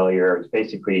not familiar, is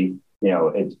basically,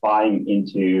 it's buying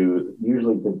into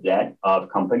usually the debt of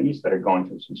companies that are going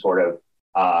through some sort of,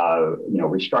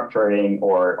 restructuring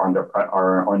or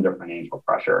under financial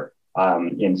pressure.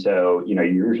 And so, you're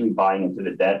usually buying into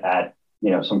the debt at,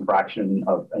 some fraction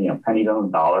of, pennies on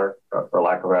the dollar, for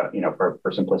lack of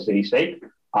for simplicity's sake.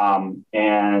 And,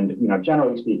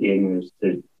 generally speaking,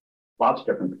 there's lots of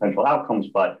different potential outcomes,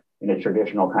 but in a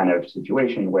traditional kind of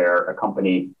situation where a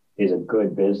company is a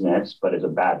good business, but is a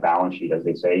bad balance sheet, as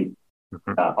they say,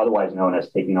 otherwise known as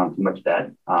taking on too much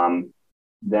debt,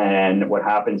 then what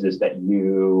happens is that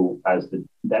you, as the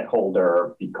debt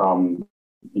holder, become,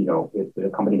 if the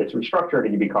company gets restructured,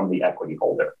 and you become the equity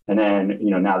holder. And then,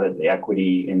 now that the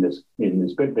equity in this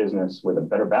good business with a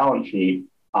better balance sheet,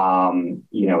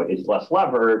 is less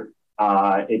levered,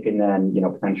 it can then,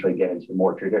 potentially get into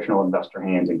more traditional investor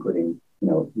hands, including,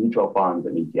 mutual funds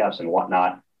and ETFs and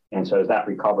whatnot. And so as that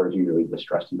recovers, usually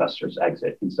distressed investors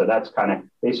exit. And so that's kind of,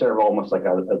 they serve almost like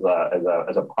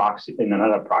as a proxy,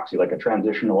 not a proxy, like a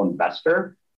transitional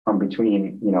investor from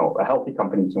between, a healthy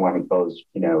company to when it goes,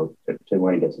 to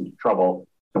when it gets into trouble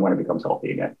and when it becomes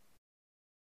healthy again.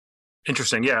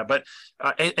 Interesting. Yeah. But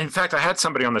in fact, I had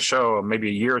somebody on the show maybe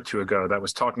a year or two ago that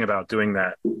was talking about doing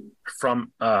that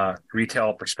from a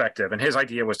retail perspective. And his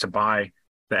idea was to buy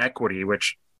the equity,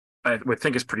 which I would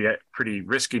think is pretty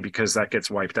risky because that gets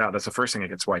wiped out. That's the first thing that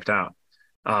gets wiped out.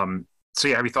 So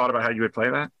yeah, have you thought about how you would play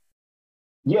that?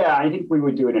 Yeah, I think we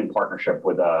would do it in partnership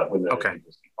with an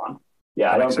existing fund.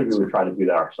 Yeah, I don't think we would try to do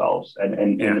that ourselves.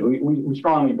 And we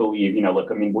strongly believe,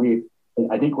 look, I mean,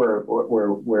 I think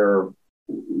we're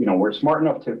smart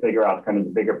enough to figure out kind of the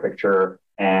bigger picture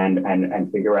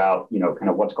and figure out, kind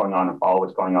of what's going on and follow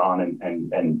what's going on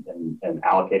and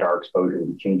allocate our exposures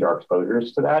and change our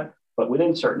exposures to that. But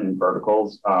within certain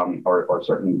verticals or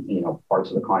certain, parts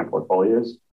of the client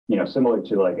portfolios, similar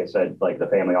to, like I said, like the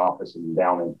family office and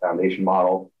endowment foundation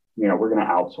model, we're going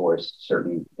to outsource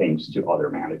certain things to other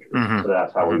managers. So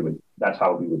that's how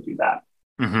we would do that.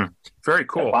 Very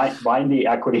cool. Buying the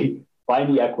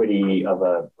equity of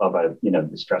a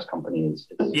distressed company is.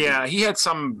 Yeah, he had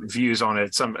some views on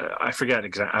it. I forget.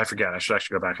 I should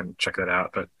actually go back and check that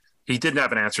out. But he didn't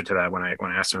have an answer to that when I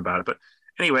asked him about it. But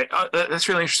anyway, that's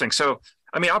really interesting. So,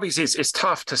 I mean, obviously, it's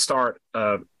tough to start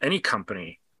any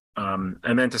company,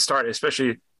 and then to start,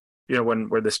 especially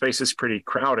where the space is pretty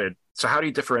crowded. So, how do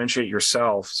you differentiate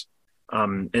yourselves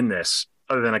in this,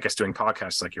 other than I guess doing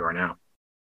podcasts like you are now?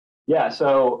 Yeah,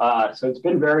 so it's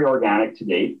been very organic to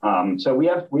date. So we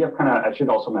have kind of, I should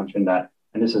also mention that,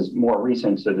 and this is more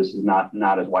recent, so this is not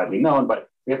as widely known, but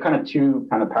we have kind of two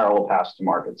kind of parallel paths to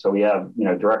market. So we have,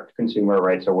 direct to consumer,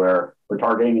 right? So we're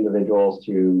targeting individuals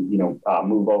to,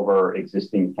 move over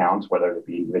existing accounts, whether it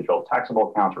be individual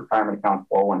taxable accounts, retirement accounts,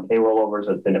 401k rollovers.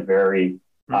 Has been a very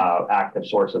active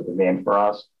source of demand for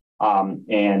us.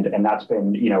 And that's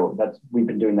been, we've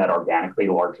been doing that organically,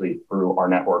 largely through our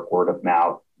network, word of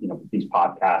mouth. These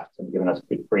podcasts have given us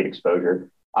great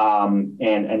exposure.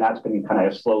 And that's been kind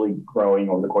of slowly growing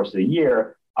over the course of the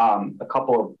year. A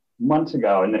couple of months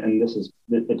ago, and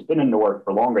it's been in the work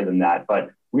for longer than that, but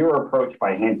we were approached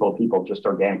by a handful of people just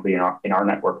organically in our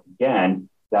network again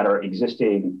that are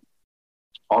existing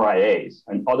RIAs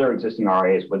and other existing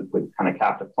RIAs with kind of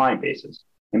captive client bases.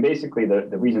 And basically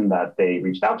the reason that they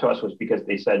reached out to us was because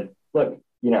they said, look,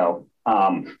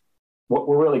 what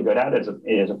we're really good at as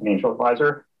a financial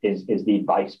advisor is the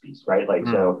advice piece, right? Like,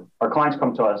 so our clients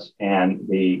come to us and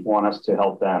they want us to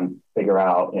help them figure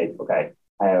out, like, okay,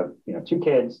 I have, 2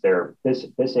 kids, they're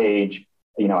this age,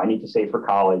 I need to save for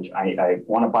college. I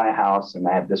want to buy a house and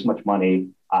I have this much money.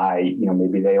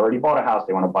 Maybe they already bought a house.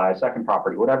 They want to buy a second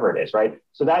property, whatever it is, right?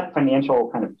 So that financial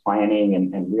kind of planning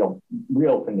and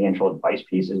real financial advice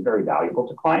piece is very valuable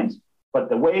to clients. But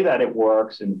the way that it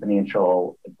works in the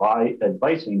financial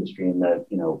advice industry and the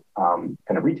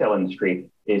kind of retail industry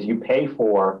is you pay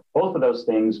for both of those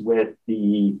things with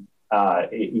the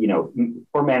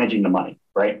for managing the money,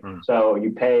 right? So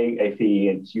you pay a fee.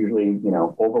 It's usually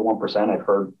over 1%. I've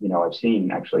heard I've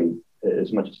seen actually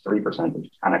as much as 3%, which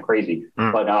is kind of crazy.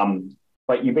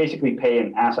 But you basically pay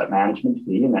an asset management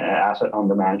fee and an asset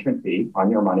under management fee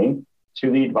on your money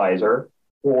to the advisor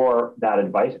for that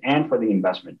advice and for the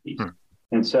investment piece.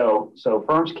 And so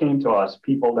firms came to us,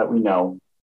 people that we know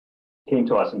came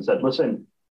to us and said, listen,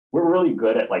 we're really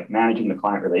good at like managing the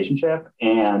client relationship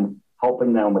and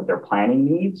helping them with their planning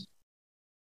needs.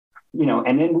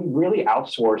 And then we really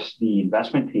outsource the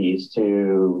investment piece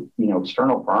to,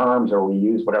 external firms, or we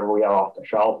use whatever we have off the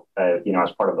shelf,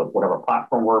 as part of whatever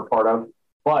platform we're a part of.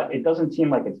 But it doesn't seem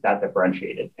like it's that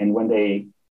differentiated. And when they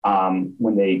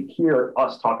hear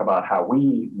us talk about how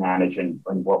we manage and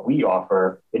what we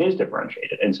offer, it is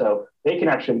differentiated. And so they can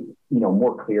actually,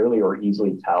 more clearly or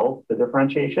easily tell the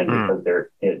differentiation because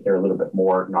they're a little bit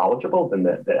more knowledgeable than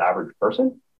the average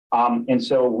person. And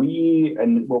so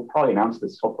we'll probably announce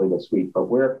this hopefully this week, but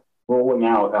we're rolling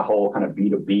out a whole kind of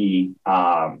B2B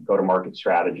go-to-market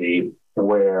strategy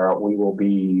where we will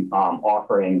be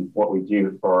offering what we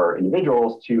do for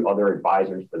individuals to other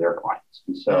advisors for their clients.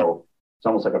 And so it's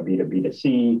almost like a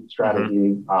B2B2C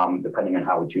strategy, depending on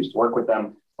how we choose to work with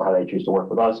them or how they choose to work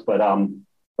with us.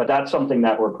 But that's something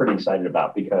that we're pretty excited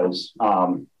about because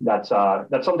that's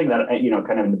something that,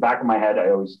 kind of in the back of my head, I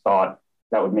always thought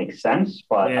that would make sense,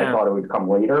 but I thought it would come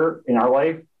later in our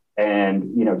life.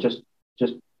 And, just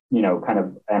kind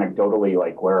of anecdotally,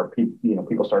 like where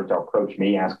people started to approach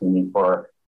me asking me for,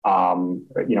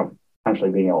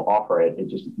 potentially being able to offer it. It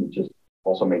just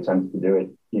also made sense to do it,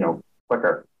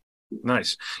 quicker.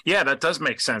 Nice. Yeah, that does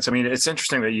make sense. I mean, it's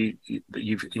interesting that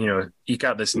you've eke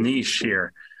out this niche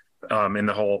here in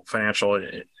the whole financial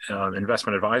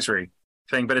investment advisory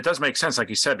thing, but it does make sense, like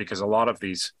you said, because a lot of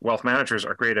these wealth managers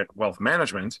are great at wealth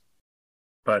management,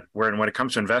 but when it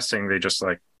comes to investing, they just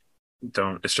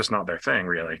it's just not their thing,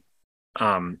 really.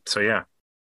 So yeah,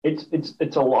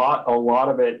 it's a lot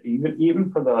of it,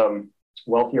 even for the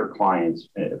wealthier clients,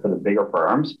 for the bigger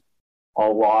firms, a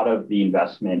lot of the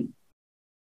investment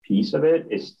piece of it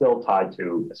is still tied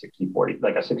to a 60-40,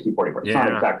 like a 60-40. It's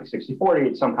not exactly 60-40.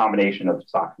 It's some combination of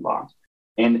stocks and bonds.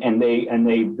 And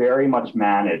they very much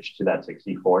manage to that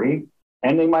 60-40.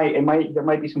 And there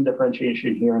might be some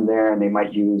differentiation here and there, and they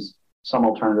might use some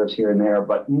alternatives here and there,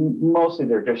 but mostly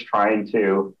they're just trying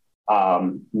to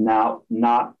not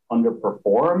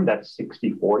underperform that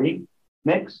 60-40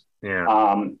 mix.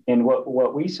 Yeah. And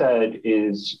what we said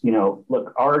is,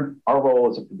 look, our role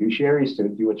as a fiduciary is to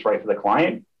do what's right for the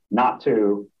client, not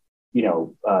to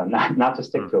not to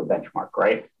stick to a benchmark,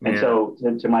 right? And so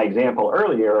to my example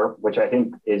earlier, which I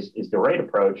think is the right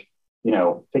approach,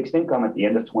 fixed income at the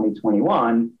end of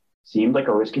 2021 seemed like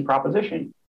a risky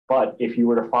proposition. But if you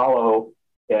were to follow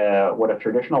what a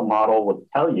traditional model would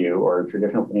tell you, or a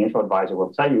traditional financial advisor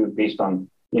will tell you based on,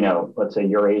 let's say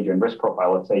your age and risk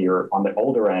profile, let's say you're on the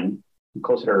older end,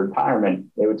 closer to retirement,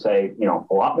 they would say,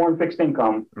 a lot more in fixed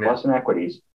income, less in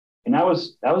equities. And that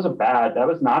was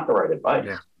not the right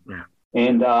advice. Yeah.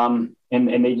 And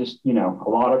they just, a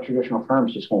lot of traditional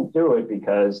firms just won't do it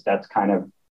because that's kind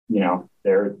of,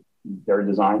 they're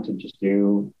designed to just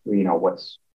do,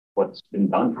 what's been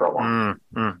done for a while.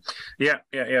 Yeah.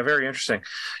 Very interesting.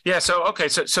 Yeah. So, okay.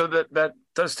 So that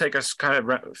does take us kind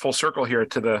of full circle here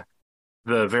to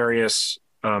the various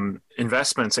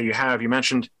investments that you have. You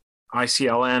mentioned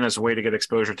ICLN as a way to get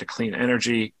exposure to clean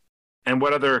energy. And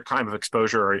what other kind of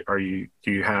exposure do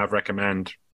you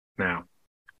recommend now?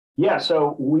 Yeah,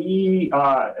 so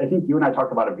I think you and I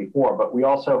talked about it before, but we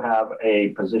also have a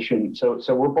position. So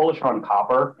we're bullish on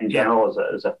copper in general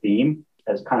as a theme,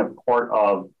 as kind of part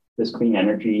of this clean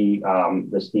energy,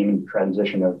 this theme and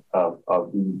transition of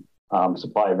the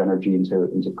supply of energy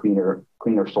into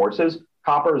cleaner sources.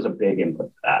 Copper is a big input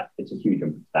to that. It's a huge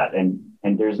input to that.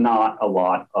 And there's not a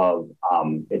lot of,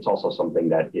 it's also something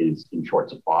that is in short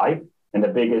supply. And the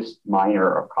biggest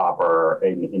miner of copper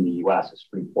in the US is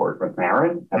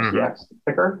Freeport-McMoRan, FCX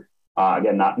ticker.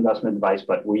 Again, not investment advice,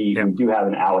 but we do have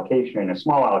an allocation, a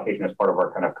small allocation as part of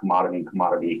our kind of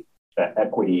commodity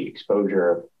equity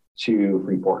exposure to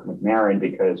Freeport-McMoRan,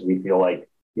 because we feel like,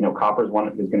 copper is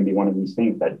going to be one of these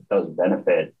things that does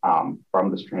benefit from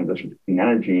this transition to clean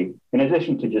energy, in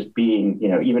addition to just being,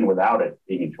 even without it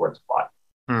being in short supply.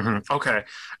 Mm-hmm. Okay.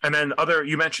 And then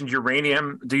you mentioned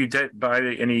uranium. Do you buy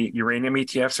any uranium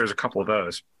ETFs? There's a couple of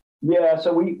those. Yeah.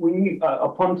 So we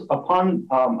upon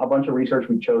a bunch of research,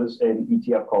 we chose an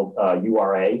ETF called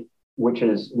URA, which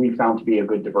we found to be a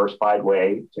good diversified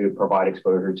way to provide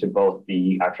exposure to both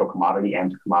the actual commodity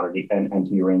and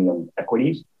to uranium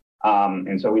equities.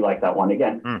 And so we like that one.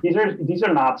 Again, these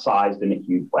are not sized in a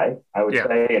huge way, I would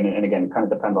say. And again, it kind of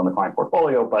depends on the client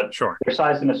portfolio, but they're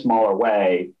sized in a smaller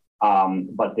way.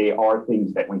 But they are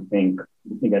things that we think,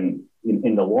 again,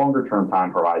 in the longer term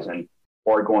time horizon,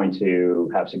 are going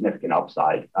to have significant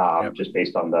upside, just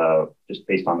based on the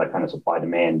kind of supply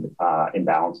demand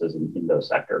imbalances in those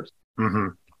sectors. Mm-hmm.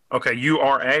 Okay,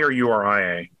 URA or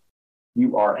URIA?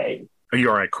 URA. Oh,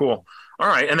 URA, cool. All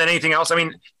right, and then anything else? I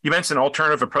mean, you mentioned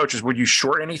alternative approaches. Would you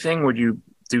short anything? Would you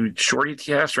do short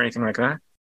ETFs or anything like that?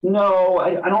 No,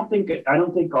 I don't think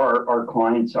our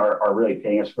clients are really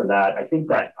paying us for that. I think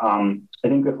that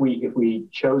if we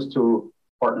chose to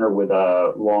partner with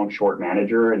a long short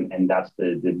manager and that's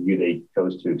the view they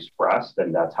chose to express,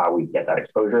 then that's how we get that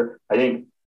exposure. I think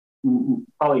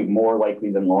probably more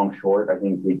likely than long short, I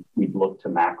think we'd look to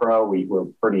macro. We're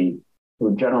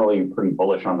generally pretty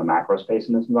bullish on the macro space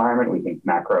in this environment. We think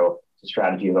macro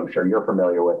strategy, as I'm sure you're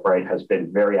familiar with, right, has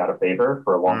been very out of favor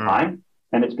for a long time.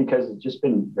 And it's because it's just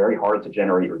been very hard to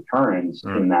generate returns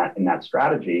in that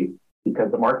strategy,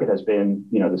 because the market has been,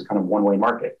 this kind of one-way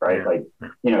market, right? Like,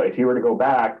 if you were to go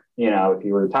back, if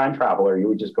you were a time traveler, you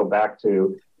would just go back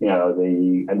to,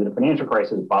 the end of the financial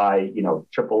crisis, buy,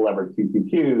 triple levered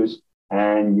QQQs,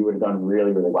 and you would have done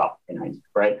really, really well in hindsight,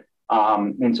 right?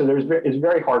 And so it's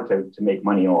very hard to make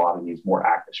money in a lot of these more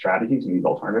active strategies and these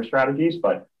alternative strategies,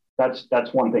 but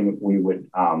that's one thing we would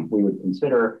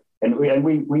consider. And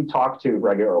we talk to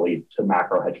regularly to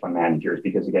macro hedge fund managers,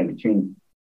 because again,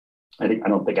 I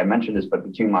don't think I mentioned this, but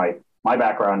between my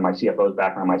background, my CFO's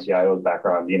background, my CIO's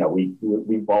background,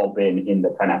 we've all been in the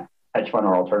kind of hedge fund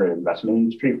or alternative investment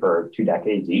industry for 2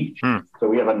 decades each. So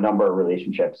we have a number of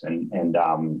relationships and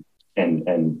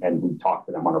we talk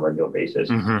to them on a regular basis.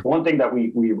 One thing that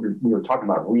we were talking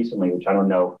about recently, which I don't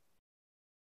know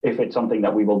if it's something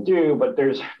that we will do, but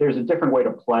there's a different way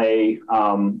to play.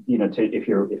 If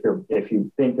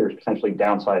you think there's potentially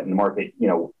downside in the market,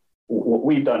 what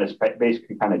we've done is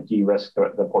basically kind of de-risk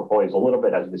the portfolios a little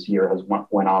bit as this year has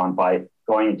went on by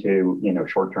going into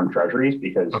short-term treasuries,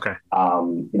 because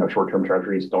short-term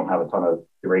treasuries don't have a ton of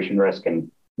duration risk,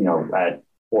 and at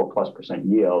 4+%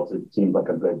 yields, it seems like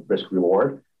a good risk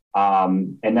reward.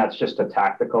 And that's just a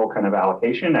tactical kind of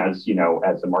allocation as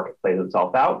the market plays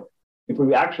itself out. If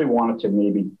we actually wanted to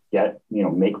maybe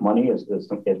make money if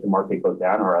the market goes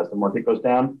down, or as the market goes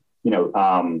down,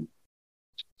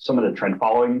 some of the trend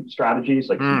following strategies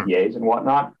like CPAs and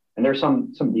whatnot, and there's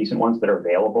some decent ones that are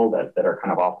available that are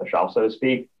kind of off the shelf, so to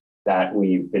speak, that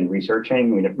we've been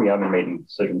researching. We haven't made any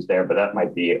decisions there, but that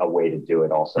might be a way to do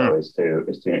it also, is to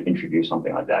introduce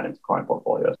something like that into client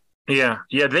portfolios. Yeah,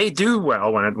 they do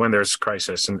well when there's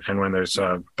crisis and when there's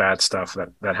bad stuff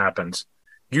that happens.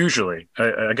 Usually,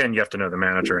 again, you have to know the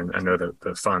manager and know the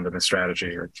fund and the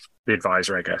strategy, or the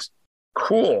advisor, I guess.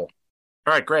 Cool.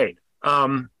 All right, great.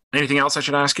 Anything else I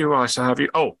should ask you while I still have you?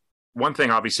 Oh, one thing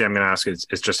obviously I'm going to ask is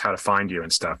just how to find you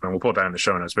and stuff, and we'll put that in the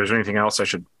show notes. But is there anything else I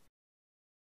should?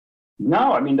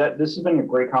 No, I mean, this has been a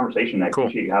great conversation. I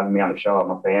appreciate you having me on the show.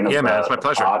 I'm a fan of man, it's my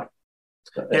pleasure. Pod.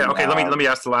 Okay. Let me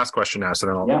ask the last question now. So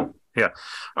then All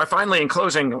right. Finally, in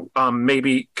closing,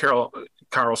 maybe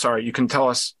Kyrill, sorry, you can tell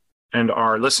us and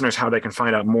our listeners how they can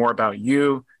find out more about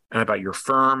you and about your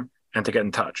firm, and to get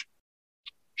in touch.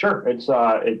 Sure. It's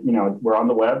we're on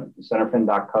the web,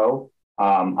 centerfin.co.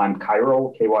 I'm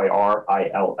Kyrill,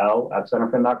 Kyrill at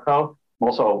centerfin.co. I'm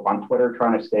also on Twitter,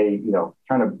 trying to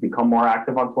become more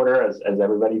active on Twitter as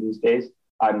everybody these days.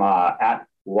 I'm at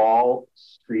Wall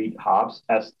Street Hobbs,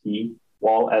 ST,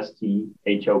 Wall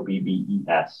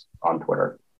STHOBBES on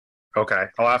Twitter. Okay.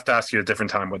 I'll have to ask you a different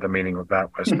time what the meaning of that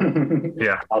was.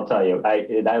 Yeah. I'll tell you.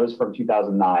 That was from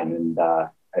 2009, and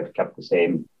I've kept the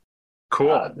same.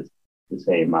 Cool. The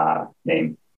same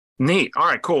name. Neat. All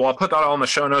right, cool. Well, I'll put that all in the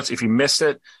show notes if you missed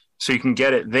it. So you can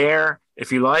get it there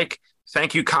if you like.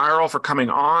 Thank you, Kyrill, for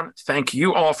coming on. Thank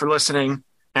you all for listening.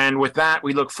 And with that,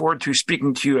 we look forward to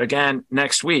speaking to you again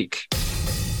next week.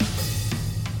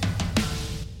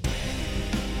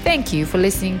 Thank you for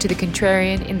listening to the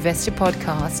Contrarian Investor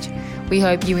Podcast. We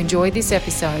hope you enjoyed this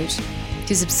episode.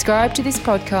 To subscribe to this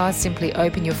podcast, simply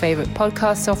open your favorite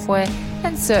podcast software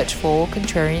and search for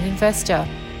Contrarian Investor.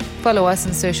 Follow us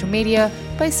on social media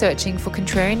by searching for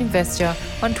Contrarian Investor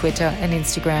on Twitter and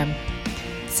Instagram.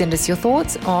 Send us your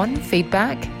thoughts on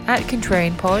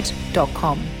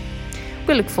feedback@contrarianpod.com.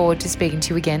 We look forward to speaking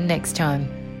to you again next time.